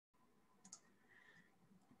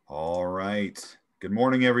right. Good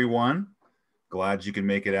morning, everyone. Glad you can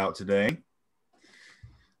make it out today.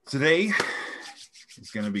 Today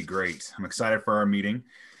is going to be great. I'm excited for our meeting.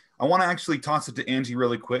 I want to actually toss it to Angie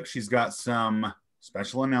really quick. She's got some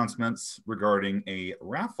special announcements regarding a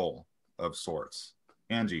raffle of sorts.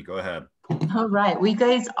 Angie, go ahead. All right. We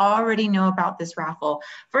guys already know about this raffle.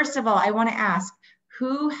 First of all, I want to ask,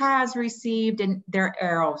 who has received their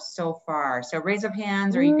arrow so far? So raise up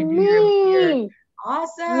hands, or you can do your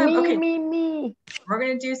awesome. Okay. Me. We're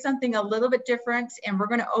going to do something a little bit different, and we're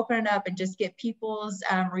going to open it up and just get people's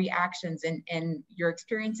reactions and your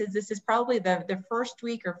experiences. This is probably the first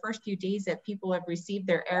week or first few days that people have received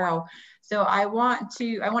their arrow. So I want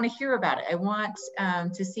to hear about it. I want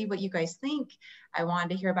to see what you guys think. I wanted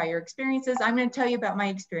to hear about your experiences. I'm going to tell you about my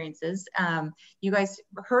experiences. You guys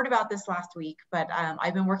heard about this last week, but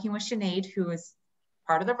I've been working with Sinead, who is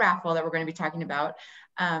part of the raffle that we're going to be talking about,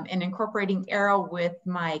 and incorporating arrow with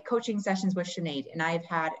my coaching sessions with Sinead. And I've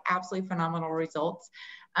had absolutely phenomenal results.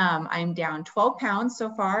 I'm down 12 pounds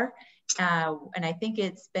so far. And I think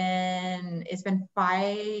it's been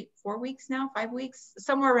 4 weeks now, 5 weeks,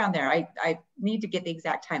 somewhere around there. I need to get the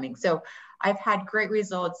exact timing. So I've had great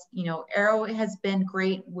results. You know, arrow has been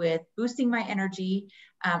great with boosting my energy.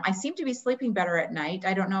 I seem to be sleeping better at night.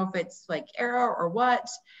 I don't know if it's like arrow or what,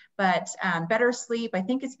 but better sleep. I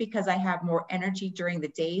think it's because I have more energy during the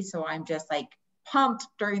day. So I'm just like pumped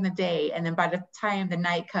during the day. And then by the time the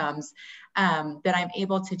night comes, then I'm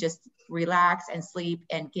able to just relax and sleep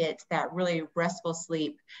and get that really restful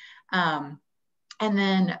sleep. And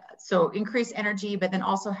then, so increased energy, but then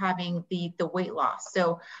also having the weight loss.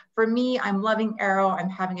 So for me, I'm loving arrow. I'm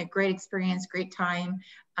having a great experience, great time,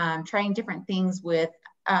 trying different things with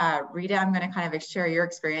Rita. I'm going to kind of share your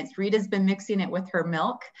experience. Rita's been mixing it with her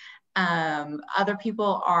milk. Other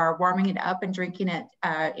people are warming it up and drinking it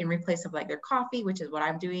in replace of like their coffee, which is what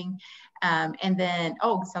I'm doing. And then,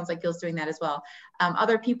 oh, sounds like Gil's doing that as well.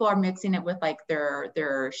 Other people are mixing it with like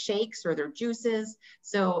their shakes or their juices.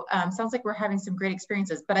 So sounds like we're having some great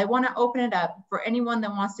experiences, but I want to open it up for anyone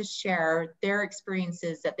that wants to share their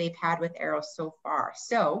experiences that they've had with arrow so far.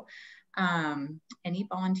 So any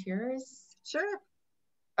volunteers? Sure.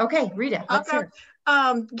 Okay, Rita, let's hear.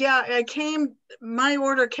 Yeah, my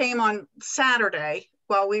order came on Saturday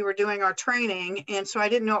while we were doing our training. And so I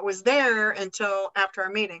didn't know it was there until after our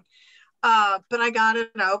meeting. But I got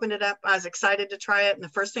it and I opened it up. I was excited to try it. And the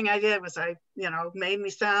first thing I did was I made me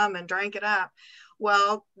some and drank it up.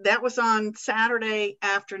 Well, that was on Saturday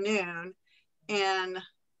afternoon, and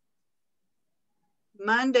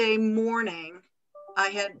Monday morning,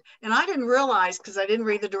 I didn't realize, because I didn't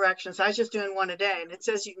read the directions, I was just doing one a day, and it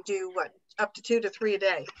says you can do what, up to 2 to 3 a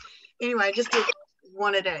day. Anyway, I just did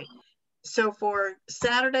one a day. So for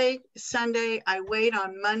Saturday, Sunday, I weighed.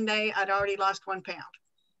 On Monday, I'd already lost 1 pound.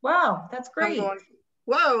 Wow, that's great. I'm going,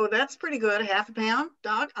 whoa, that's pretty good. 1/2 pound,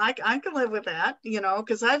 Doc. I can live with that,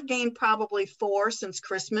 because I've gained probably 4 since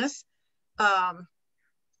Christmas.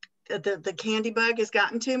 The candy bug has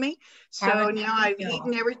gotten to me. So now I've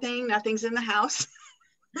eaten everything. Nothing's in the house.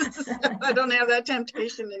 So I don't have that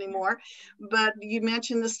temptation anymore. But you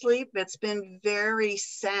mentioned the sleep. It's been very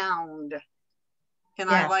sound. And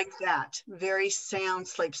I like that. Very sound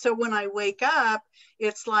sleep. So when I wake up,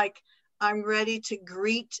 it's like I'm ready to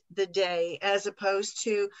greet the day, as opposed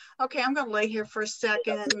to, okay, I'm going to lay here for a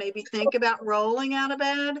second, maybe think about rolling out of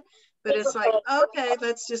bed. But it's like, okay,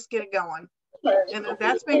 let's just get it going. And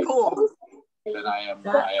that's been cool.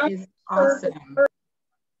 That is awesome.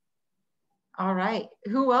 All right.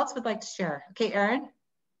 Who else would like to share? Okay, Aaron.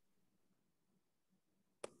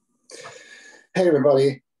 Hey,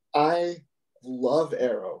 everybody. I love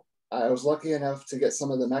arrow. I was lucky enough to get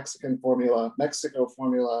some of the Mexico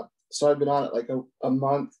formula. So I've been on it like a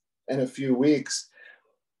month and a few weeks.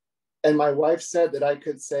 And my wife said that I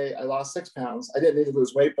could say I lost 6 pounds. I didn't need to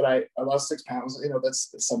lose weight, but I lost 6 pounds.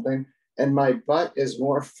 That's something. And my butt is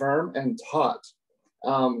more firm and taut.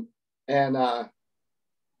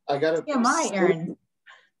 I got to Aaron.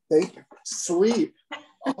 Sleep.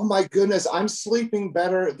 Oh my goodness, I'm sleeping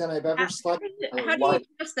better than I've ever slept. How do you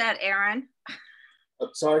test that, Aaron?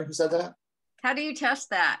 Sorry, who said that? How do you test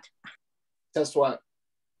that? Test what?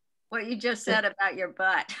 What you just said about your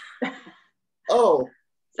butt. Oh,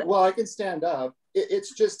 well, I can stand up.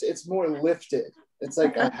 It's more lifted. It's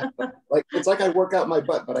like it's like I work out my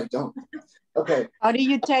butt, but I don't. Okay. How do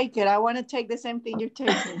you take it? I want to take the same thing you're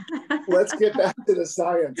taking. Let's get back to the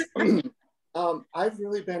science. I've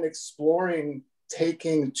really been exploring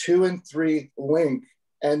taking 2 and 3 link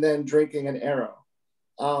and then drinking an arrow.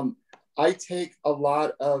 I take a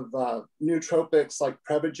lot of nootropics like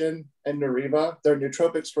Prevagen and Nariva. They're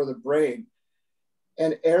nootropics for the brain.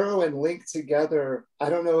 And Arrow and Link together, I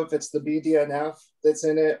don't know if it's the BDNF that's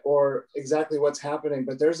in it or exactly what's happening,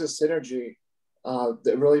 but there's a synergy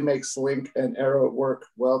that really makes Link and Arrow work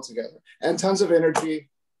well together. And tons of energy.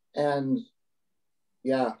 And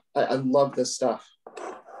yeah, I love this stuff.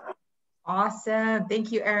 Awesome.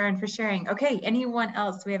 Thank you, Erin, for sharing. Okay, anyone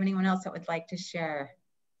else? Do we have anyone else that would like to share?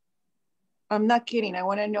 I'm not kidding. I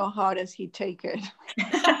want to know, how does he take it?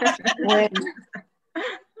 I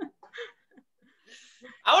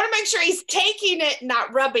want to make sure he's taking it,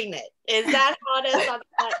 not rubbing it. Is that how it is on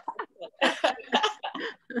that?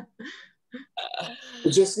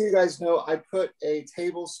 Just so you guys know, I put a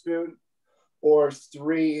tablespoon or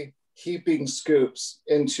 3 heaping scoops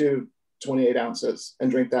into 28 ounces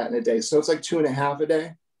and drink that in a day. So it's like 2.5 a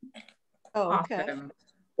day. Oh, okay. Awesome.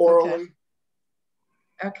 Orally.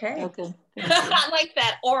 Okay. Okay. I like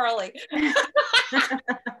that, orally.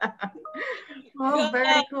 Oh,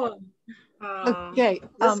 very cool. Okay.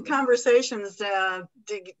 This conversation's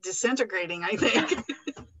disintegrating, I think.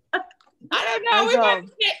 I don't know.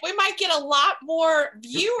 We might get a lot more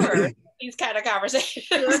viewers these kind of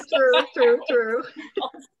conversations. True.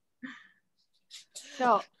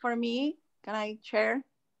 So for me, can I share?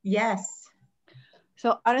 Yes.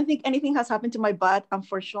 So I don't think anything has happened to my butt,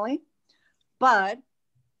 unfortunately, but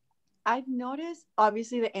I've noticed,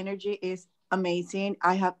 obviously, the energy is amazing.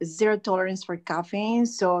 I have 0 tolerance for caffeine.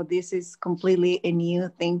 So this is completely a new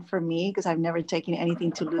thing for me because I've never taken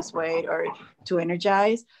anything to lose weight or to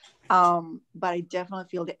energize. But I definitely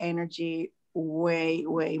feel the energy way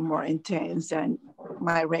more intense than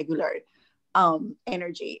my regular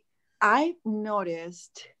energy. I've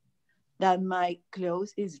noticed that my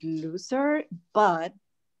clothes is looser, but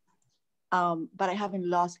I haven't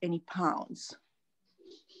lost any pounds.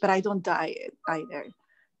 But I don't diet either.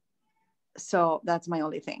 So that's my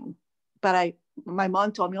only thing. But my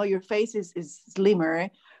mom told me, oh, your face is slimmer.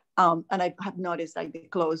 And I have noticed like the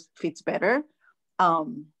clothes fits better.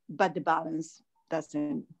 But the balance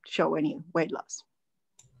doesn't show any weight loss.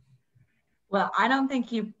 Well, I don't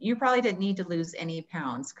think you probably didn't need to lose any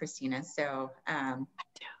pounds, Christina. So I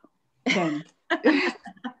do.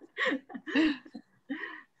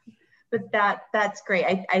 But that's great.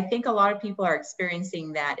 I think a lot of people are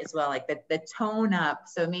experiencing that as well, like the tone up.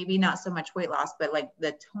 So maybe not so much weight loss, but like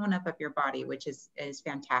the tone up of your body, which is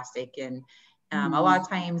fantastic. And a lot of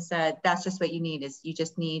times that's just what you need, is you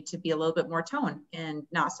just need to be a little bit more toned and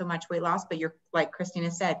not so much weight loss, but you're, like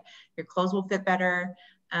Christina said, your clothes will fit better.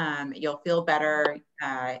 You'll feel better,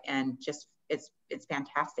 and just it's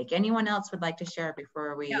fantastic. Anyone else would like to share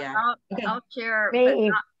before we? Yeah, okay. I'll share,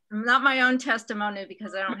 but not my own testimony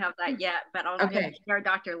because I don't have that yet, but I'll share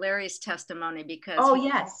Dr. Larry's testimony because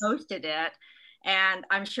he posted it, and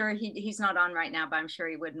I'm sure he's not on right now, but I'm sure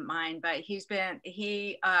he wouldn't mind. But he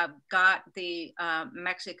got the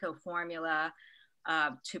Mexico formula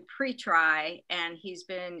to pre-try, and he's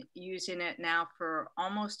been using it now for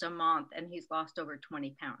almost a month, and he's lost over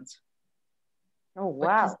 20 pounds. Oh,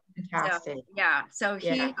 wow. Fantastic. So he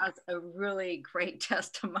has a really great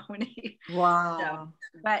testimony. Wow.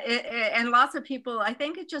 But and lots of people, I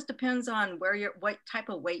think it just depends on what type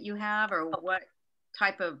of weight you have or what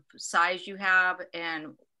type of size you have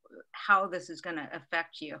and how this is going to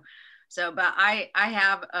affect you. So, but I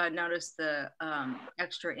have noticed the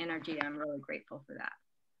extra energy. I'm really grateful for that.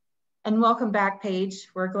 And welcome back, Paige.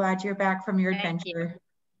 We're glad you're back from your adventure.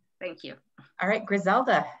 Thank you. All right,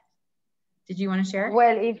 Griselda, did you want to share?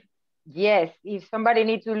 Well, if somebody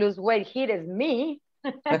needs to lose weight, here is me.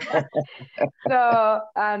 So,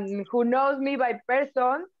 who knows me by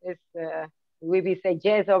person is, we will say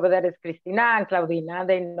yes, over there is Cristina and Claudina,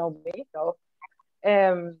 they know me. So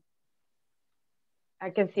I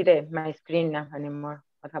can see my screen now anymore.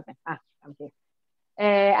 What happened? I'm here.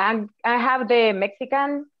 I have the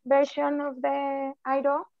Mexican version of the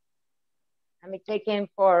Ido. I'm taking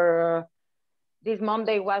for this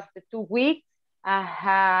Monday was the 2 weeks. I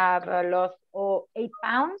have lost 8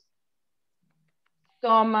 pounds.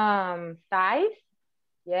 Some size,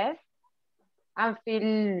 yes. I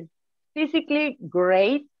feel physically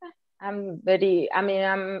great. I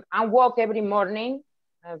walk every morning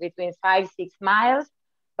between 5-6 miles,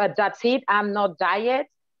 but that's it. I'm not dieting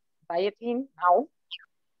now.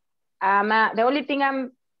 The only thing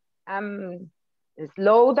I'm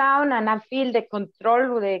slow down, and I feel the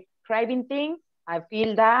control with the craving thing. I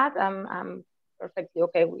feel that I'm perfectly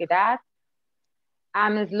okay with that.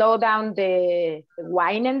 I'm slow down the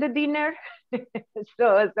wine and the dinner.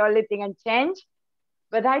 So it's the only thing I change.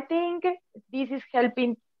 But I think this is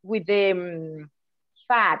helping with the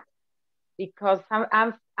fat, because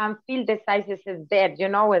I'm feel the sizes is there, you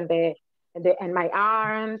know, when and my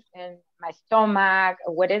arms and my stomach.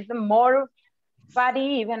 What is the more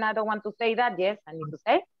fatty? Even I don't want to say that. Yes, I need to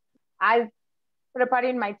say. I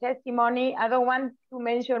preparing my testimony. I don't want to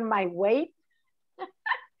mention my weight,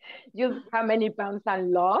 just how many pounds I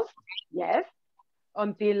lost. Yes,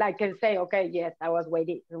 until I can say, okay, yes, I was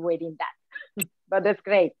waiting that. But that's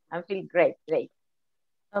great. I feel great.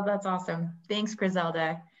 Oh, that's awesome. Thanks,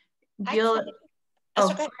 Griselda. Gil,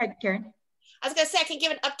 go ahead, Karen. I was going to say, I can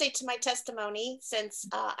give an update to my testimony since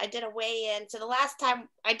I did a weigh-in. So the last time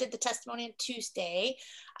I did the testimony on Tuesday,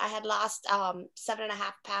 I had lost 7.5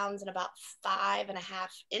 pounds and about 5.5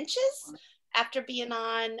 inches after being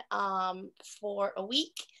on for a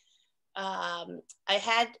week. I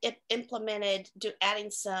had implemented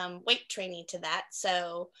adding some weight training to that.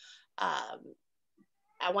 So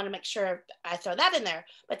I want to make sure I throw that in there.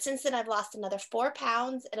 But since then, I've lost another 4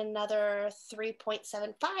 pounds and another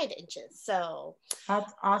 3.75 inches. So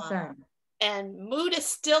that's awesome. And mood is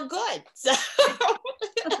still good. So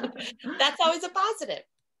that's always a positive.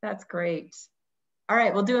 That's great. All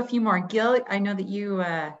right, we'll do a few more. Gil, I know that you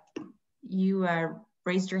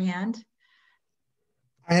raised your hand.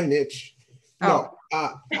 I had an itch. No,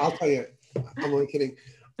 I'll tell you. I'm only kidding.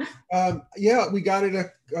 Yeah, we got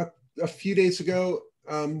it a few days ago.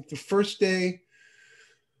 The first day,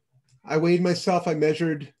 I weighed myself. I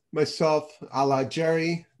measured myself a la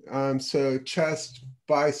Jerry. So chest,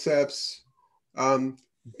 biceps,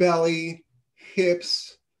 belly,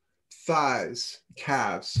 hips, thighs,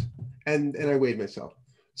 calves, and I weighed myself.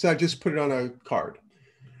 So I just put it on a card.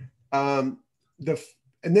 And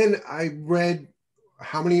then I read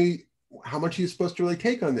how much are you supposed to really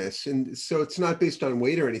take on this? And so it's not based on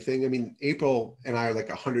weight or anything. I mean, April and I are like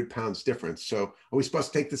 100 pounds difference. So are we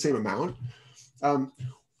supposed to take the same amount? I'll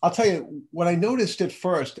tell you what I noticed at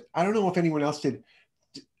first. I don't know if anyone else did.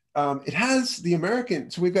 It has the American,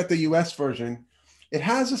 so we've got the US version. It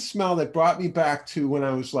has a smell that brought me back to when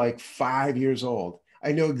I was like 5 years old.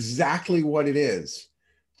 I know exactly what it is.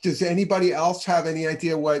 Does anybody else have any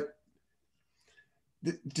idea what?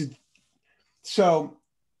 So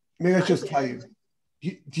maybe I'll just tell you.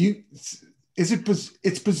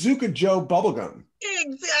 It's Bazooka Joe bubblegum.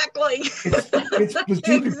 Exactly. It's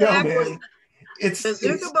Bazooka Joe, man. It's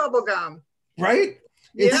Bazooka bubblegum. Right?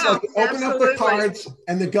 It's like open up the cards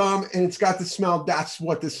and the gum and it's got the smell. That's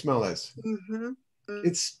what this smell is. Mm-hmm.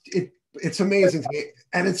 It's amazing to me.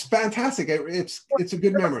 And it's fantastic. It's a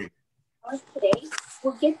good memory. Today,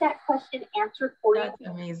 we'll get that question answered for you. That's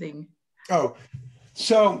amazing. Oh,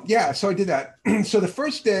 so yeah, so I did that. So the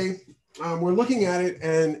first day, we're looking at it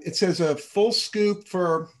and it says a full scoop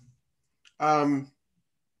for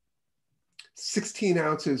 16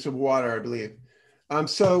 ounces of water, I believe.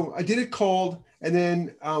 So I did it cold and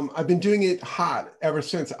then I've been doing it hot ever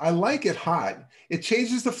since. I like it hot. It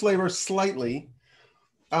changes the flavor slightly.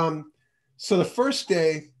 So the first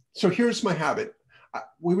day, so here's my habit.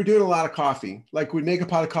 We were doing a lot of coffee. Like we'd make a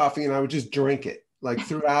pot of coffee and I would just drink it like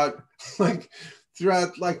throughout like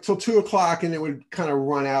till 2 o'clock and it would kind of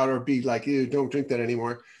run out or be like, ew, don't drink that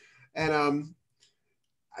anymore. And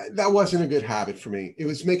that wasn't a good habit for me. It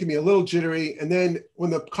was making me a little jittery. And then when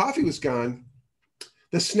the coffee was gone,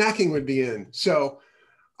 the snacking would be in. So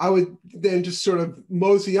I would then just sort of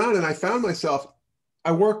mosey on and I found myself,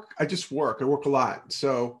 I work a lot.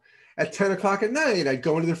 So at 10 o'clock at night, I'd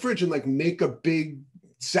go into the fridge and like make a big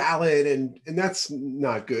salad and that's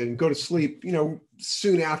not good and go to sleep,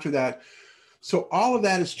 soon after that. So all of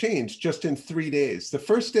that has changed just in 3 days. The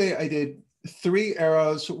first day I did 3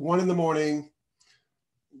 arrows, 1 in the morning,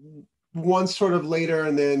 1 sort of later,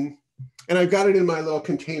 and I've got it in my little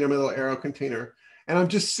container, my little arrow container, and I'm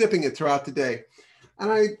just sipping it throughout the day.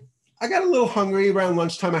 And I got a little hungry around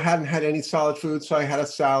lunchtime. I hadn't had any solid food, so I had a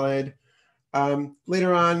salad.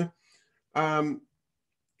 Later on, I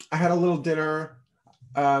had a little dinner.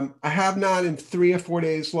 I have not in 3 or 4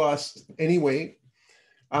 days lost any weight.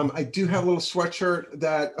 I do have a little sweatshirt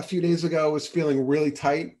that a few days ago was feeling really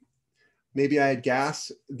tight. Maybe I had gas.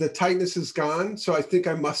 The tightness is gone. So I think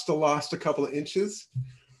I must have lost a couple of inches.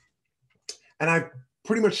 And I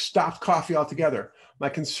pretty much stopped coffee altogether. My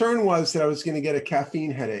concern was that I was going to get a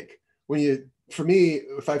caffeine headache. For me,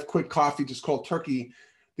 if I've quit coffee just cold turkey,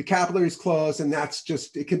 the capillaries close and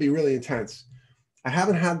it can be really intense. I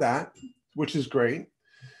haven't had that, which is great.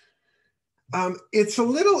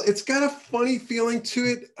 It's got a funny feeling to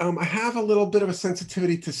it. I have a little bit of a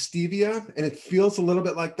sensitivity to stevia and it feels a little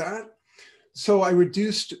bit like that. So I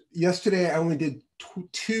reduced yesterday. I only did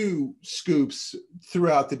 2 scoops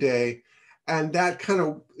throughout the day. And that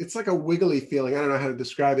it's like a wiggly feeling. I don't know how to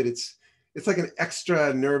describe it. It's like an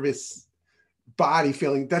extra nervous body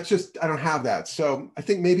feeling. That's just, I don't have that. So I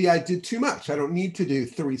think maybe I did too much. I don't need to do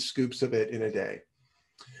 3 scoops of it in a day.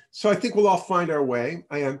 So I think we'll all find our way.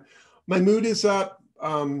 My mood is up.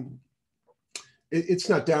 It's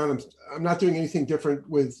not down. I'm not doing anything different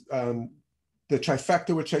with the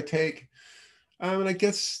trifecta, which I take. And I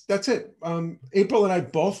guess that's it. April and I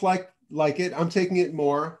both like it. I'm taking it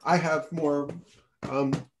more. I have more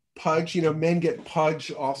pudge. You know, men get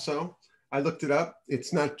pudge also. I looked it up.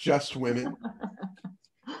 It's not just women.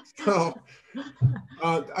 So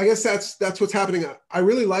I guess that's what's happening. I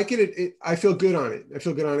really like it. I feel good on it. I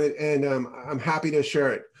feel good on it, and I'm happy to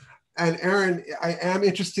share it. And Aaron, I am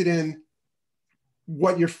interested in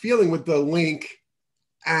what you're feeling with the link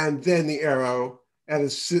and then the arrow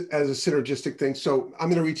as a synergistic thing. So I'm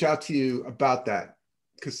going to reach out to you about that,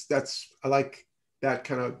 because I like that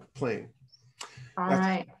kind of playing. All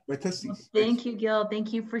right. My testing. Well, thank you, Gil.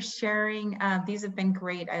 Thank you for sharing. These have been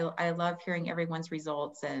great. I love hearing everyone's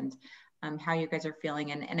results and how you guys are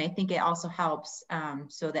feeling. And I think it also helps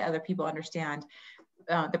so that other people understand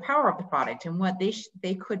the power of the product and what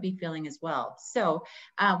they could be feeling as well. So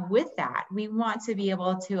with that, we want to be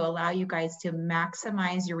able to allow you guys to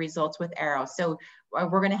maximize your results with Arrow. So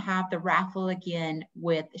we're going to have the raffle again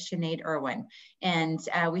with Sinead Irwin, and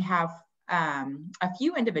we have a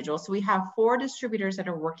few individuals. So we have 4 distributors that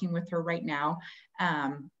are working with her right now,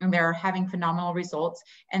 and they're having phenomenal results.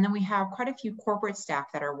 And then we have quite a few corporate staff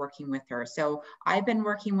that are working with her. So I've been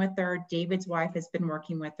working with her. David's wife has been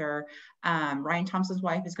working with her. Ryan Thompson's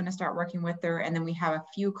wife is going to start working with her. And then we have a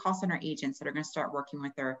few call center agents that are going to start working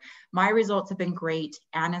with her. My results have been great.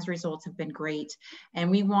 Anna's results have been great. And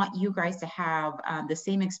we want you guys to have the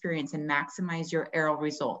same experience and maximize your Arrow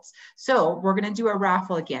results. So we're going to do a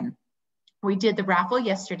raffle again. We did the raffle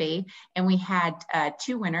yesterday and we had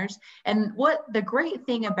 2 winners. And what the great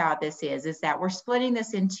thing about this is that we're splitting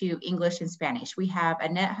this into English and Spanish. We have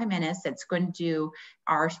Annette Jimenez that's going to do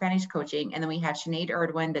our Spanish coaching. And then we have Sinead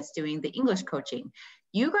Erdwin that's doing the English coaching.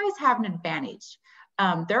 You guys have an advantage.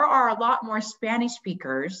 There are a lot more Spanish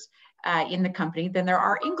speakers in the company than there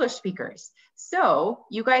are English speakers. So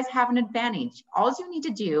you guys have an advantage. All you need to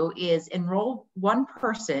do is enroll 1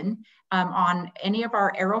 person on any of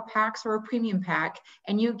our Arrow packs or a premium pack,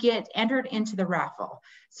 and you get entered into the raffle.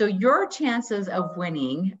 So your chances of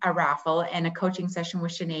winning a raffle and a coaching session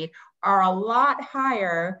with Sinead are a lot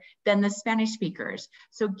higher than the Spanish speakers.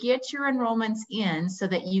 So get your enrollments in so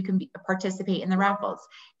that you can participate in the raffles.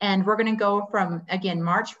 And we're gonna go from, again,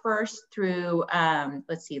 March 1st through,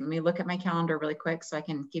 let's see, let me look at my calendar really quick so I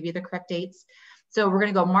can give you the correct dates. So we're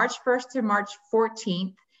gonna go March 1st to March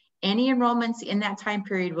 14th. Any enrollments in that time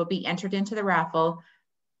period will be entered into the raffle,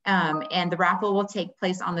 and the raffle will take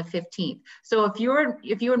place on the 15th. So if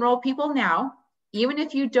you enroll people now, even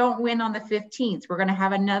if you don't win on the 15th, we're going to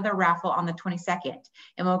have another raffle on the 22nd,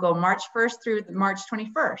 and we'll go March 1st through March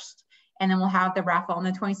 21st. And then we'll have the raffle on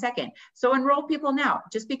the 22nd. So enroll people now.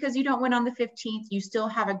 Just because you don't win on the 15th, you still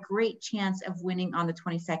have a great chance of winning on the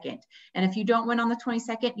 22nd. And if you don't win on the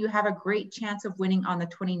 22nd, you have a great chance of winning on the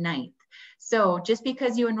 29th. So just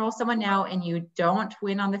because you enroll someone now and you don't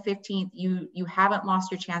win on the 15th, you haven't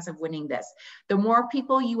lost your chance of winning this. The more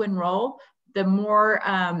people you enroll, the more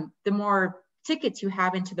tickets you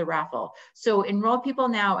have into the raffle. So enroll people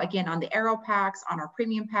now, again, on the Arrow packs, on our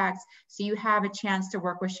premium packs, so you have a chance to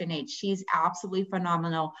work with Sinead. She's absolutely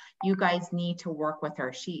phenomenal. You guys need to work with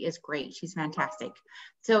her. She is great. She's fantastic.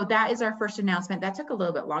 So that is our first announcement. That took a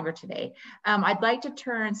little bit longer today. I'd like to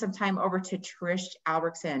turn some time over to Trish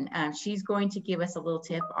Albertson. She's going to give us a little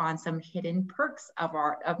tip on some hidden perks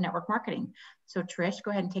of network marketing. So Trish,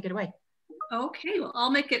 go ahead and take it away. Okay, well,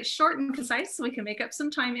 I'll make it short and concise so we can make up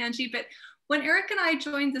some time, Angie. But when Eric and I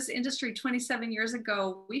joined this industry 27 years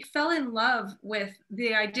ago, we fell in love with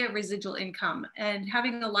the idea of residual income and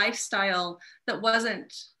having a lifestyle that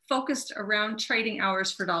wasn't focused around trading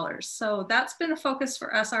hours for dollars. So that's been a focus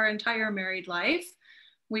for us our entire married life.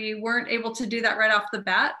 We weren't able to do that right off the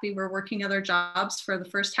bat. We were working other jobs for the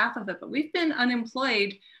first half of it, but we've been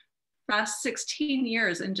unemployed for the last 16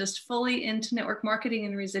 years and just fully into network marketing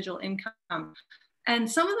and residual income. And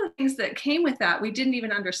some of the things that came with that, we didn't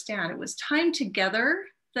even understand. It was time together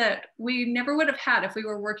that we never would have had if we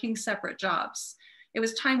were working separate jobs. It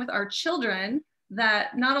was time with our children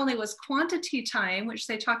that not only was quantity time, which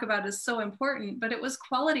they talk about is so important, but it was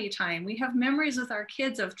quality time. We have memories with our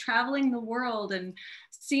kids of traveling the world and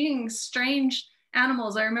seeing strange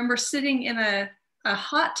animals. I remember sitting in a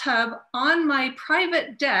hot tub on my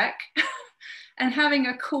private deck and having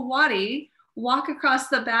a coati walk across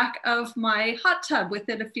the back of my hot tub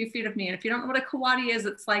within a few feet of me. And if you don't know what a coati is,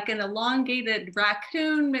 it's like an elongated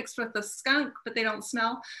raccoon mixed with a skunk, but they don't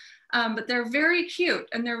smell. But they're very cute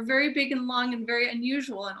and they're very big and long and very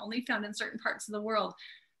unusual and only found in certain parts of the world.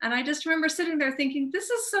 And I just remember sitting there thinking, this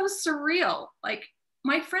is so surreal. Like,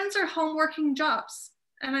 my friends are home working jobs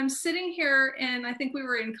and I'm sitting here, and I think we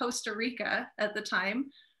were in Costa Rica at the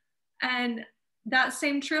time. And that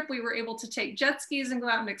same trip, we were able to take jet skis and go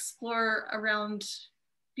out and explore around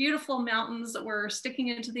beautiful mountains that were sticking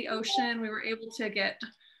into the ocean. We were able to get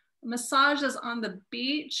massages on the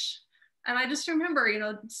beach. And I just remember, you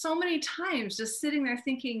know, so many times just sitting there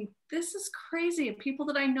thinking, this is crazy. People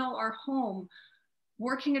that I know are home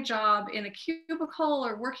working a job in a cubicle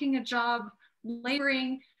or working a job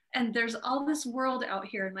laboring, and there's all this world out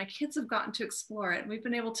here, and my kids have gotten to explore it. And we've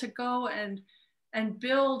been able to go and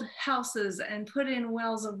build houses and put in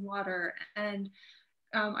wells of water. And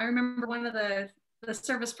I remember one of the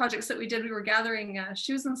service projects that we did, we were gathering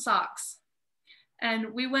shoes and socks.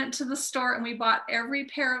 And we went to the store and we bought every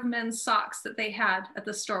pair of men's socks that they had at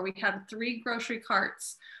the store. We had 3 grocery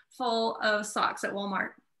carts full of socks at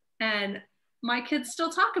Walmart. And my kids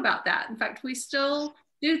still talk about that. In fact, we still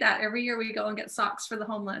do that. Every year we go and get socks for the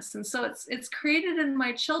homeless. And so it's created in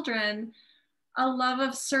my children a love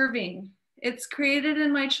of serving. It's created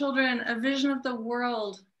in my children a vision of the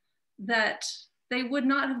world that they would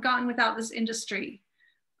not have gotten without this industry.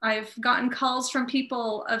 I've gotten calls from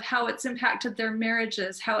people of how it's impacted their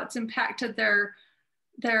marriages, how it's impacted their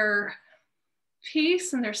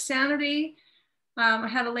peace and their sanity. I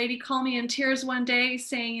had a lady call me in tears one day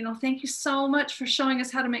saying, you know, thank you so much for showing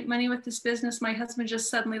us how to make money with this business. My husband just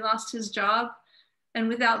suddenly lost his job. And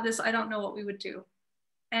without this, I don't know what we would do.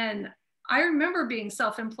 And I remember being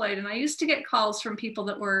self-employed, and I used to get calls from people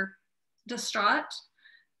that were distraught,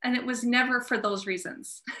 and it was never for those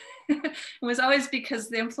reasons. It was always because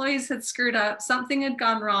the employees had screwed up, something had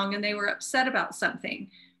gone wrong, and they were upset about something.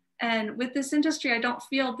 And with this industry, I don't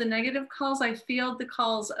feel the negative calls. I feel the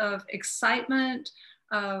calls of excitement,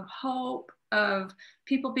 of hope, of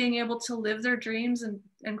people being able to live their dreams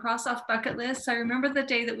and cross off bucket lists. I remember the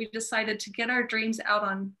day that we decided to get our dreams out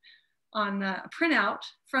on a printout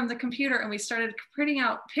from the computer, and we started printing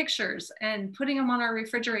out pictures and putting them on our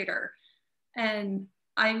refrigerator. And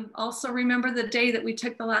I also remember the day that we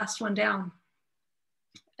took the last one down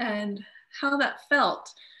and how that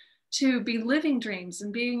felt to be living dreams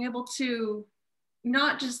and being able to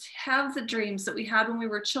not just have the dreams that we had when we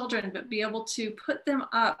were children, but be able to put them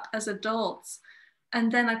up as adults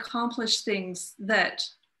and then accomplish things that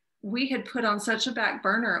we had put on such a back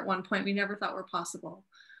burner at one point we never thought were possible.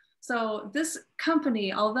 So this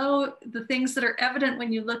company, although the things that are evident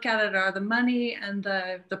when you look at it are the money and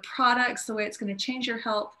the products, the way it's going to change your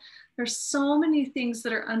health, there's so many things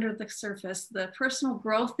that are under the surface, the personal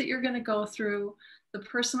growth that you're going to go through, the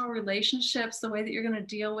personal relationships, the way that you're going to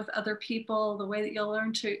deal with other people, the way that you'll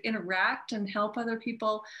learn to interact and help other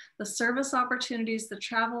people, the service opportunities, the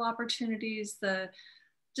travel opportunities,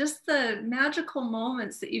 just the magical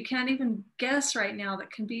moments that you can't even guess right now that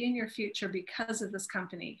can be in your future because of this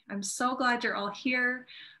company. I'm so glad you're all here.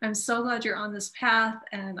 I'm so glad you're on this path,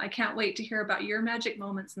 and I can't wait to hear about your magic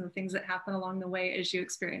moments and the things that happen along the way as you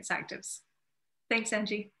experience ACTIVZ. Thanks,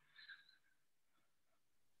 Angie.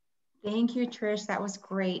 Thank you, Trish. That was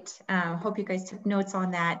great. Hope you guys took notes on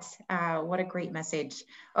that. What a great message.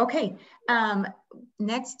 Okay,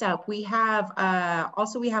 next up we have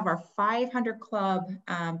we have our 500 Club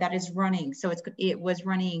that is running. So it was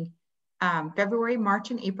running February, March,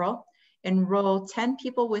 and April. Enroll 10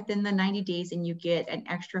 people within the 90 days and you get an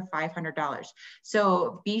extra $500.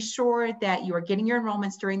 So be sure that you are getting your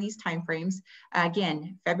enrollments during these timeframes.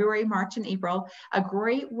 Again, February, March, and April. A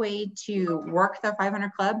great way to work the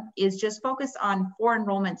 500 Club is just focus on 4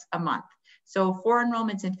 enrollments a month. So 4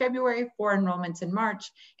 enrollments in February, 4 enrollments in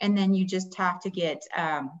March, and then you just have to get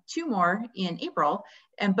 2 more in April.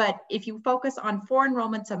 But if you focus on 4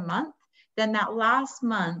 enrollments a month, then that last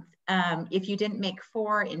month, if you didn't make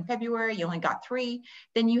 4 in February, you only got 3,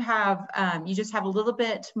 then you have, you just have a little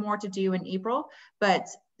bit more to do in April. But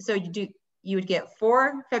so you would get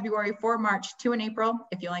 4 February, 4 March, 2 in April.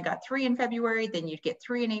 If you only got 3 in February, then you'd get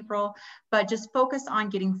 3 in April. But just focus on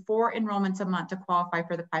getting 4 enrollments a month to qualify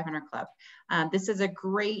for the 500 Club. This is a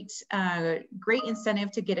great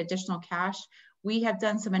incentive to get additional cash. We have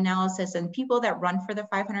done some analysis, and people that run for the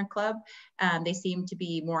 500 Club, they seem to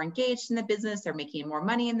be more engaged in the business. They're making more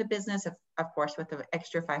money in the business, of course, with the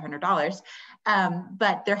extra $500.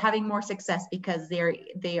 But they're having more success because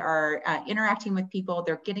they are interacting with people.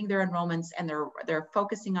 They're getting their enrollments, and they're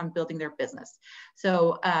focusing on building their business.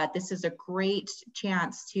 So this is a great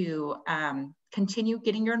chance to continue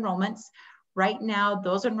getting your enrollments. Right now,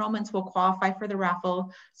 those enrollments will qualify for the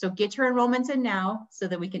raffle. So get your enrollments in now so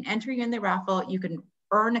that we can enter you in the raffle. You can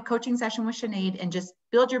earn a coaching session with Sinead and just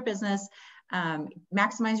build your business,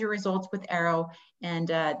 maximize your results with Arrow, and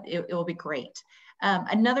it will be great.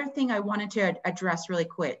 Another thing I wanted to address really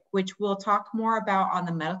quick, which we'll talk more about on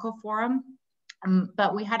the medical forum,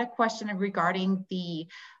 but we had a question regarding the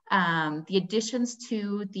additions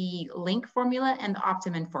to the Link formula and the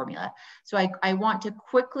Optimum formula. So I want to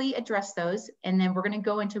quickly address those, and then we're going to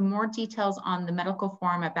go into more details on the medical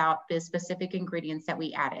form about the specific ingredients that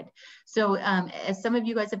we added. So as some of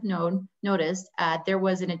you guys have noticed, there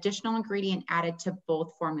was an additional ingredient added to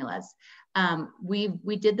both formulas.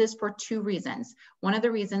 We did this for two reasons. One of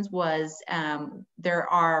the reasons was there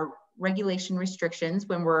are regulation restrictions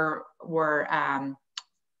when we're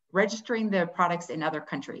registering the products in other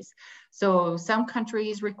countries. So some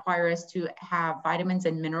countries require us to have vitamins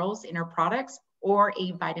and minerals in our products, or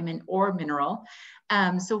a vitamin or mineral.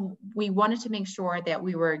 So we wanted to make sure that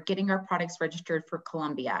we were getting our products registered for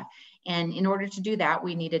Colombia. And in order to do that,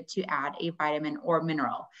 we needed to add a vitamin or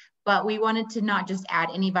mineral. But we wanted to not just add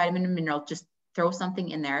any vitamin and mineral, just throw something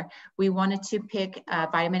in there. We wanted to pick a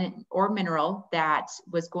vitamin or mineral that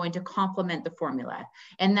was going to complement the formula.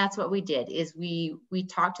 And that's what we did, is we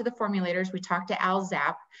talked to the formulators, we talked to Al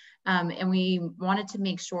Zapp, and we wanted to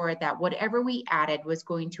make sure that whatever we added was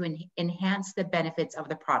going to enhance the benefits of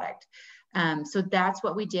the product. So that's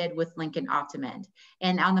what we did with Link and Optimum.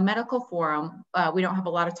 And on the medical forum, we don't have a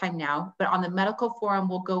lot of time now, but on the medical forum,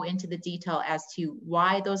 we'll go into the detail as to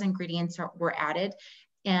why those ingredients were added,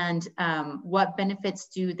 and what benefits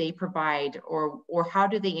do they provide, or how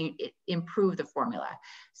do they improve the formula.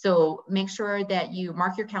 So make sure that you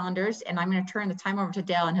mark your calendars, and I'm going to turn the time over to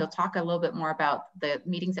Dale, and he'll talk a little bit more about the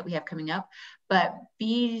meetings that we have coming up, but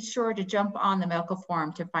be sure to jump on the medical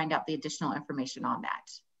forum to find out the additional information on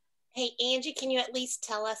that. Hey, Angie, can you at least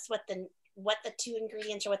tell us what the two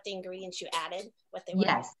ingredients, or what the ingredients you added, what they were?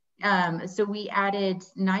 Yes, so we added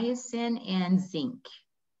niacin and zinc,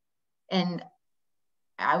 and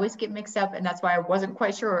I always get mixed up, and that's why I wasn't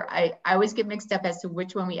quite sure. I always get mixed up as to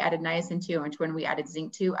which one we added niacin to and which one we added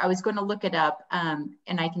zinc to. I was going to look it up, and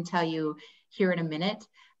I can tell you here in a minute,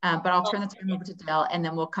 but I'll turn the time over to Dale, and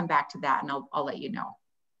then we'll come back to that, and I'll let you know.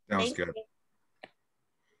 Sounds good.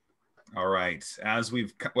 All right. As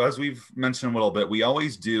we've mentioned a little bit, we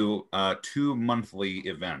always do 2 monthly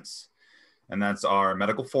events, and that's our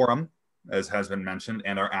medical forum, as has been mentioned,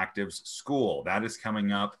 and our ACTIVZ school. That is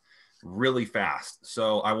coming up really fast.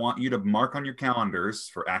 So I want you to mark on your calendars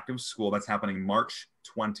for ACTIVZ school. That's happening March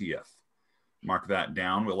 20th. Mark that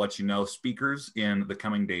down. We'll let you know speakers in the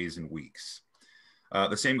coming days and weeks.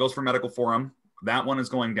 The same goes for medical forum. That one is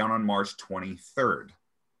going down on March 23rd.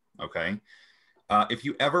 Okay. If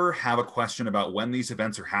you ever have a question about when these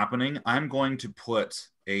events are happening, I'm going to put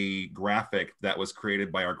a graphic that was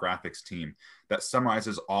created by our graphics team that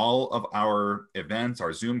summarizes all of our events,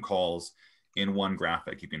 our Zoom calls, in one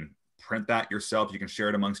graphic. You can print that yourself. You can share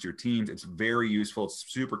it amongst your teams. It's very useful. It's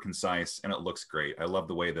super concise, and it looks great. I love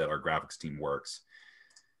the way that our graphics team works.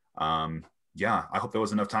 Yeah, I hope there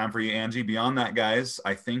was enough time for you, Angie. Beyond that, guys,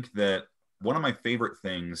 I think that one of my favorite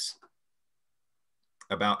things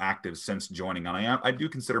about ACTIVZ since joining, and I do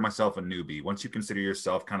consider myself a newbie. Once you consider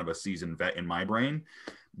yourself kind of a seasoned vet in my brain,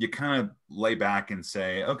 you kind of lay back and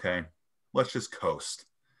say, okay, let's just coast.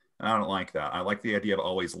 And I don't like that. I like the idea of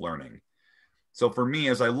always learning. So for me,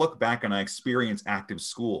 as I look back and I experience ACTIVZ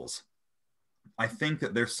schools, I think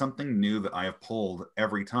that there's something new that I have pulled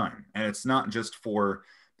every time. And it's not just for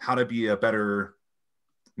how to be a better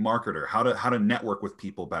marketer, how to network with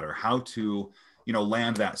people better, how to,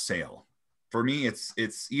 land that sale. For me,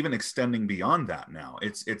 it's even extending beyond that now.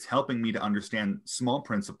 It's helping me to understand small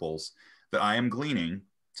principles that I am gleaning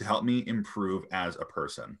to help me improve as a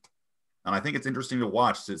person. And I think it's interesting to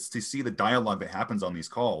watch, to see the dialogue that happens on these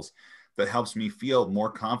calls that helps me feel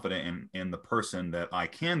more confident in the person that I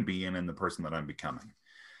can be and in the person that I'm becoming.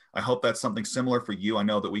 I hope that's something similar for you. I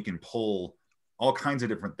know that we can pull all kinds of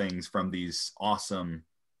different things from these awesome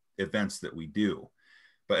events that we do.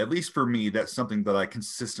 But at least for me, that's something that I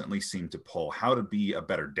consistently seem to pull: how to be a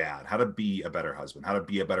better dad, how to be a better husband, how to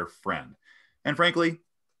be a better friend, and frankly,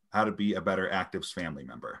 how to be a better ACTIVZ family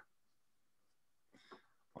member.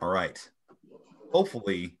 All right.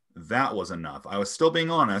 Hopefully that was enough. I was still being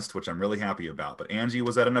honest, which I'm really happy about. But Angie,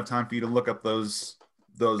 was that enough time for you to look up those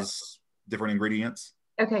different ingredients?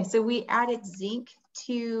 Okay, so we added zinc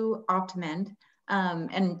to Optimum,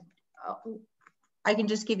 and I can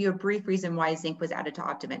just give you a brief reason why zinc was added to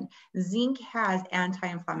Optimum. Zinc has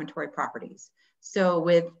anti-inflammatory properties. So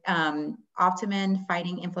with Optimum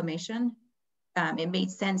fighting inflammation, it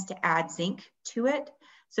made sense to add zinc to it.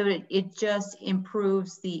 So it just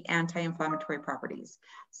improves the anti-inflammatory properties.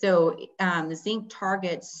 So the zinc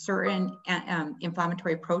targets certain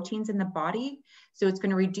inflammatory proteins in the body. So it's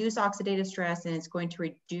going to reduce oxidative stress, and it's going to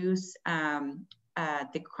reduce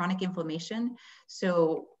the chronic inflammation.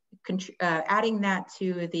 So adding that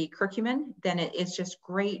to the curcumin, then it's just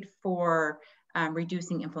great for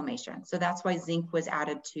reducing inflammation. So that's why zinc was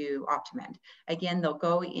added to OptiMend. Again, they'll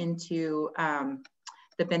go into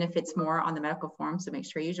the benefits more on the medical form, so make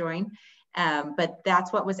sure you join. But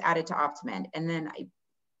that's what was added to OptiMend. And then I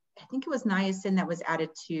think it was niacin that was added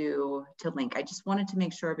to Link. I just wanted to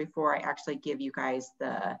make sure before I actually give you guys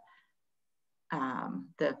the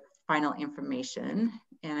final information.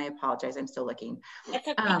 And I apologize, I'm still looking.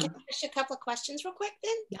 Can I ask you a couple of questions real quick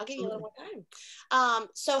then? I'll give you a little more time.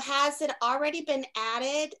 So has it already been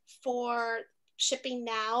added for shipping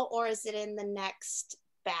now, or is it in the next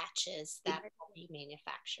batches that will be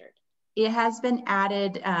manufactured? It has been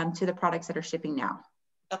added to the products that are shipping now.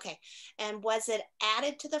 Okay. And was it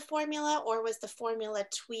added to the formula, or was the formula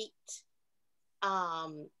tweaked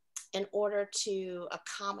in order to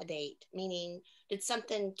accommodate? Meaning, did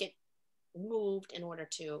something get moved in order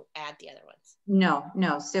to add the other ones? No.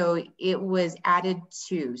 So it was added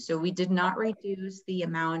to. So we did not reduce the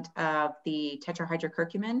amount of the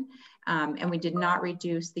tetrahydrocurcumin, and we did not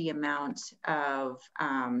reduce the amount of,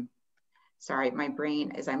 sorry, my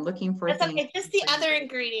brain, as I'm looking for That's things. okay, just the other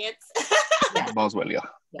ingredients. Yeah. Boswell, yeah.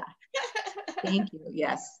 Thank you,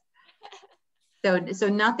 yes. So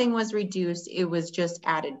nothing was reduced, it was just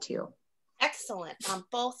added to. Excellent on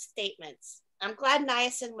both statements. I'm glad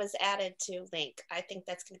niacin was added to Link. I think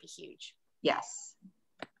that's going to be huge. Yes.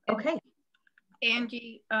 Okay.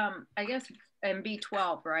 Angie, I guess and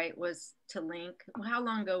B12, right, was to Link. How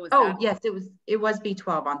long ago was that? Oh, yes, it was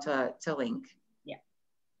B12 onto Link. Yeah.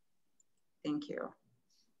 Thank you.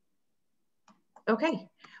 Okay.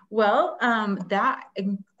 Well,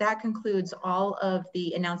 that concludes all of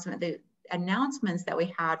the announcements that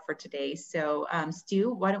we had for today. So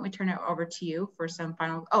Stu, why don't we turn it over to you for some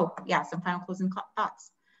final closing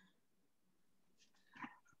thoughts.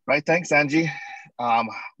 Right, thanks, Angie.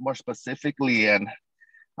 More specifically, and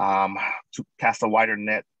to cast a wider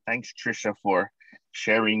net, thanks, Trisha, for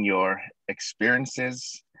sharing your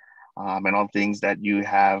experiences and all things that you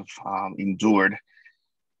have endured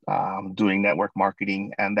doing network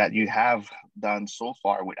marketing and that you have done so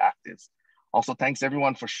far with ACTIVZ. Also, thanks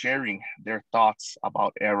everyone for sharing their thoughts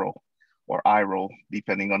about Aero or IRO,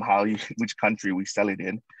 depending on which country we sell it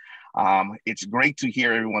in. It's great to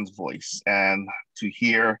hear everyone's voice and to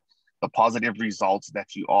hear the positive results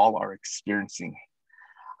that you all are experiencing.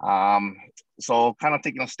 So kind of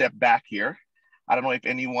taking a step back here, I don't know if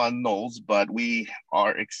anyone knows, but we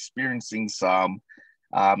are experiencing some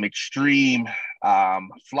extreme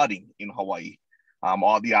flooding in Hawaii.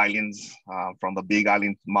 All the islands, from the big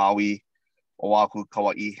island, Maui, Oahu,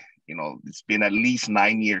 Kauai, it's been at least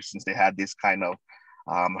 9 years since they had this kind of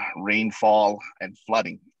rainfall and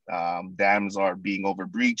flooding. Dams are being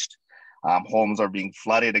overbreached. Homes are being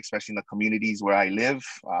flooded, especially in the communities where I live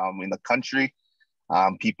in the country.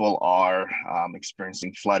 People are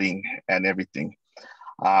experiencing flooding and everything.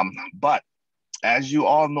 But as you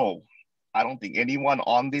all know, I don't think anyone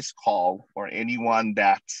on this call or anyone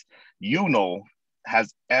that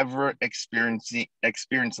has ever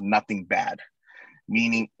experienced nothing bad.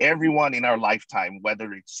 Meaning everyone in our lifetime,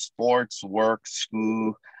 whether it's sports, work,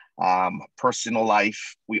 school, personal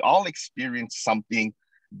life, we all experience something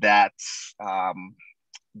that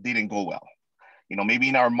didn't go well. Maybe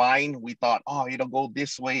in our mind, we thought, oh, it'll go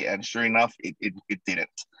this way. And sure enough, it didn't.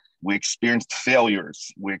 We experienced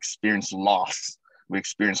failures. We experienced loss. We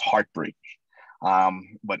experienced heartbreak.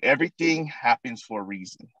 But everything happens for a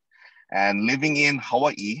reason. And living in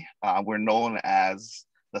Hawaii, we're known as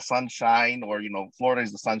the sunshine, or, Florida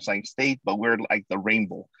is the sunshine state, but we're like the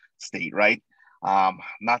rainbow state, right?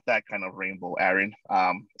 Not that kind of rainbow, Aaron.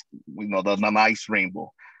 We know the nice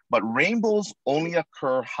rainbow. But rainbows only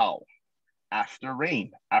occur how? After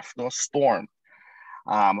rain, after a storm.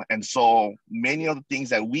 And so many of the things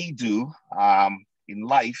that we do in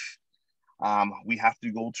life, we have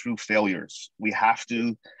to go through failures. We have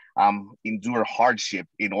to endure hardship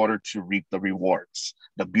in order to reap the rewards,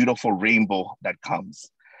 the beautiful rainbow that comes.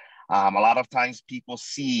 A lot of times people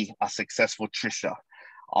see a successful Trisha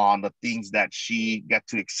on the things that she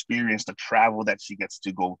gets to experience, the travel that she gets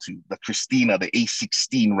to go to, the Christina, the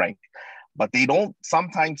A16 rank, but they don't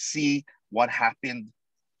sometimes see what happened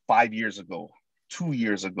 5 years ago, 2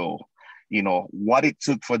 years ago, what it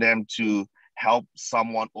took for them to help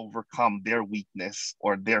someone overcome their weakness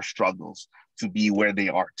or their struggles to be where they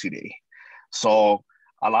are today. So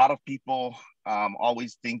a lot of people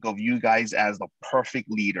always think of you guys as the perfect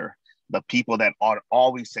leader, the people that are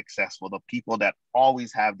always successful, the people that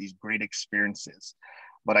always have these great experiences.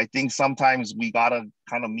 But I think sometimes we gotta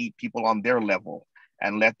kind of meet people on their level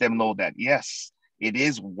and let them know that, yes, it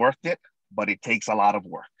is worth it, but it takes a lot of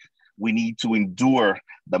work. We need to endure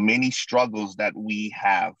the many struggles that we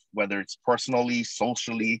have, whether it's personally,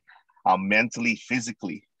 socially, mentally,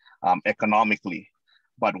 physically, economically.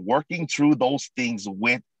 But working through those things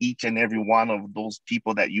with each and every one of those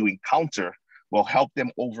people that you encounter will help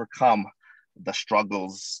them overcome the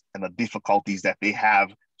struggles and the difficulties that they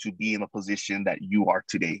have to be in a position that you are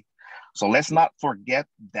today. So let's not forget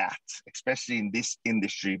that, especially in this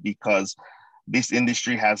industry, because this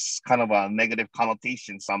industry has kind of a negative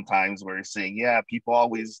connotation sometimes where it's saying, yeah, people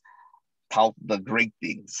always tout the great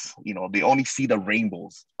things. You know, they only see the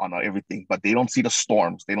rainbows on everything, but they don't see the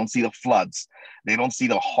storms. They don't see the floods. They don't see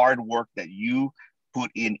the hard work that you put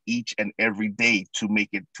in each and every day to make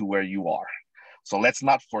it to where you are. So let's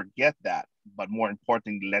not forget that, but more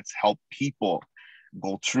importantly, let's help people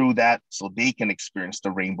go through that so they can experience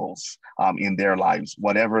the rainbows in their lives,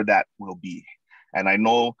 whatever that will be. And I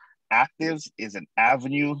know ACTIVZ is an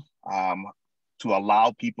avenue to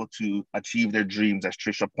allow people to achieve their dreams, as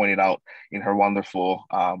Trisha pointed out in her wonderful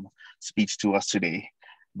speech to us today.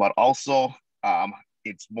 But also,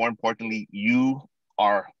 it's more importantly, you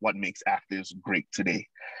are what makes ACTIVZ great today.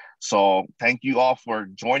 So thank you all for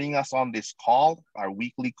joining us on this call, our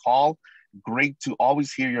weekly call. Great to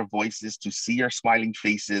always hear your voices, to see your smiling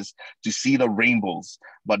faces, to see the rainbows,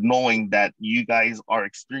 but knowing that you guys are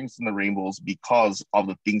experiencing the rainbows because of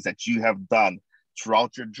the things that you have done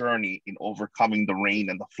throughout your journey in overcoming the rain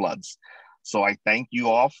and the floods. So I thank you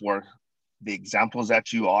all for the examples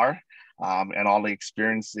that you are and all the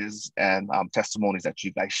experiences and testimonies that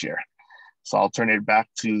you guys share. So I'll turn it back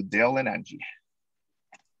to Dale and Angie.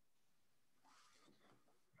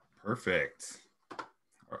 Perfect.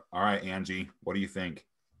 All right, Angie, what do you think?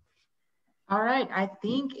 All right, I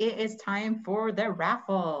think it is time for the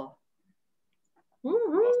raffle.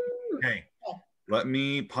 Okay, let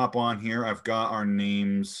me pop on here. I've got our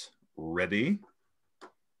names ready.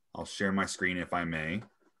 I'll share my screen if I may.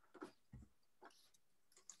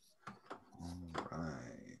 All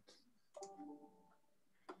right.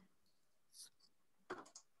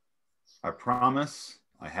 I promise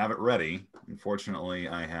I have it ready. Unfortunately,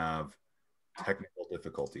 I have technical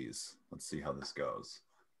difficulties. Let's see how this goes.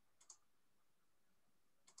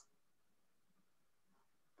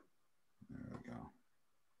 There we go.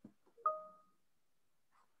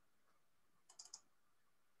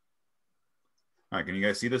 All right, can you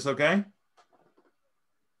guys see this okay?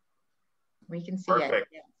 We can see Perfect. it.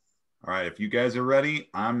 Yes. All right, if you guys are ready,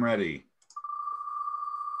 I'm ready.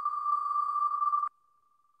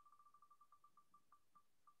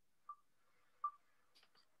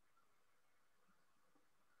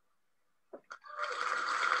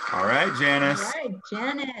 All right, Janice. All right,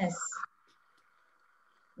 Janice.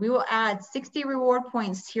 We will add 60 reward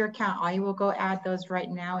points to your account. I will go add those right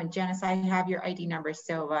now. And Janice, I have your ID number,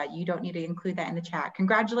 so you don't need to include that in the chat.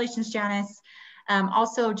 Congratulations, Janice.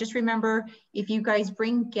 Also, just remember, if you guys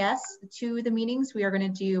bring guests to the meetings, we are going to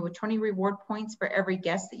do 20 reward points for every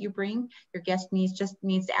guest that you bring. Your guest needs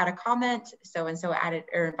to add a comment, so-and-so added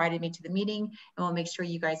or invited me to the meeting, and we'll make sure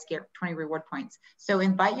you guys get 20 reward points. So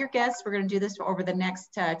invite your guests. We're going to do this over the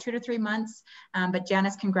next 2 to 3 months. But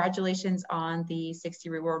Janice, congratulations on the 60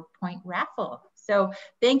 reward point raffle. So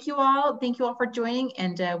thank you all. Thank you all for joining,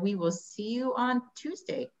 and we will see you on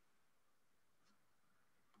Tuesday.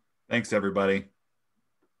 Thanks, everybody.